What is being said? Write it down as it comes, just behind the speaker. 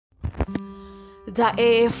The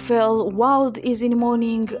AFL world is in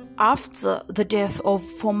mourning after the death of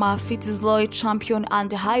former Fitzroy champion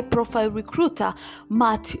and high-profile recruiter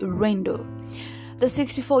Matt Rendell. The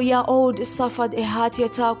 64-year-old suffered a heart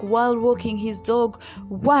attack while walking his dog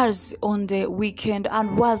was on the weekend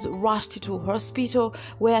and was rushed to hospital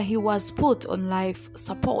where he was put on life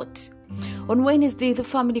support. On Wednesday, the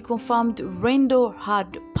family confirmed Rendell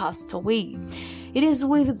had passed away. It is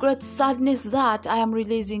with great sadness that I am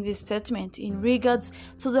releasing this statement in regards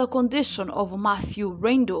to the condition of Matthew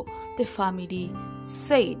Rendell, the family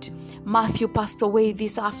said. Matthew passed away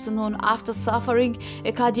this afternoon after suffering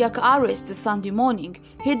a cardiac arrest Sunday morning.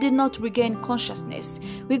 He did not regain consciousness.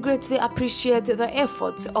 We greatly appreciate the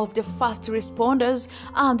efforts of the first responders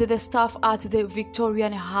and the staff at the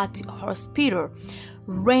Victorian Heart Hospital.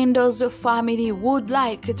 Rendell's family would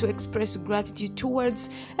like to express gratitude towards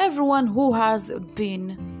everyone who has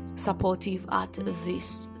been supportive at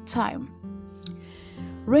this time.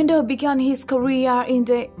 Rendell began his career in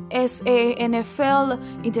the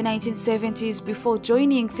SANFL in the 1970s before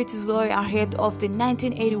joining Fitzroy ahead of the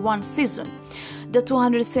 1981 season. The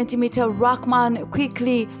 200-centimeter ruckman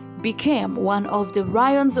quickly became one of the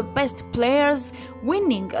Lions' best players,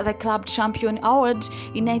 winning the club champion award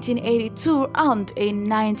in 1982 and in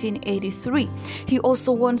 1983. He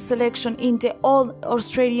also won selection in the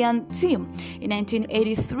All-Australian team in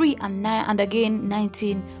 1983 and again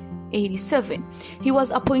 1987. He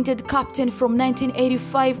was appointed captain from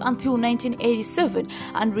 1985 until 1987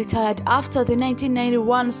 and retired after the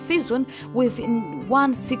 1991 season with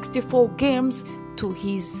 164 games to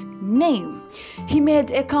his name. He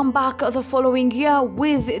made a comeback the following year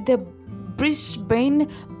with the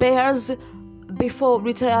Brisbane Bears before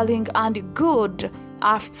retiring and good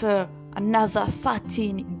after another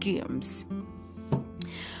 13 games.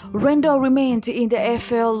 Rendell remained in the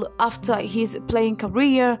AFL after his playing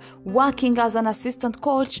career, working as an assistant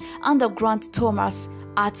coach under Grant Thomas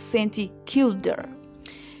at St Kilda.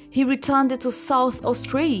 He returned to South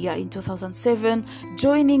Australia in 2007,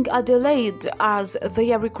 joining Adelaide as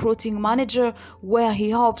their recruiting manager, where he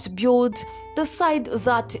helped build the side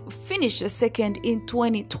that finished second in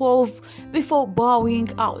 2012 before bowing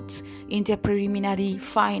out in the preliminary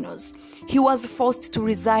finals. He was forced to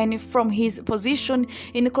resign from his position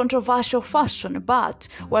in controversial fashion, but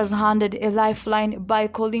was handed a lifeline by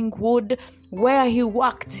Collingwood, where he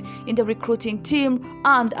worked in the recruiting team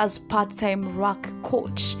and as part-time ruck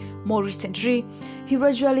coach. More recently, he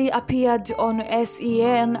regularly appeared on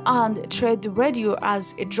SEN and Trade Radio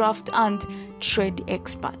as a draft and trade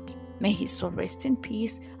expert. May his soul rest in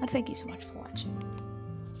peace, and thank you so much for watching.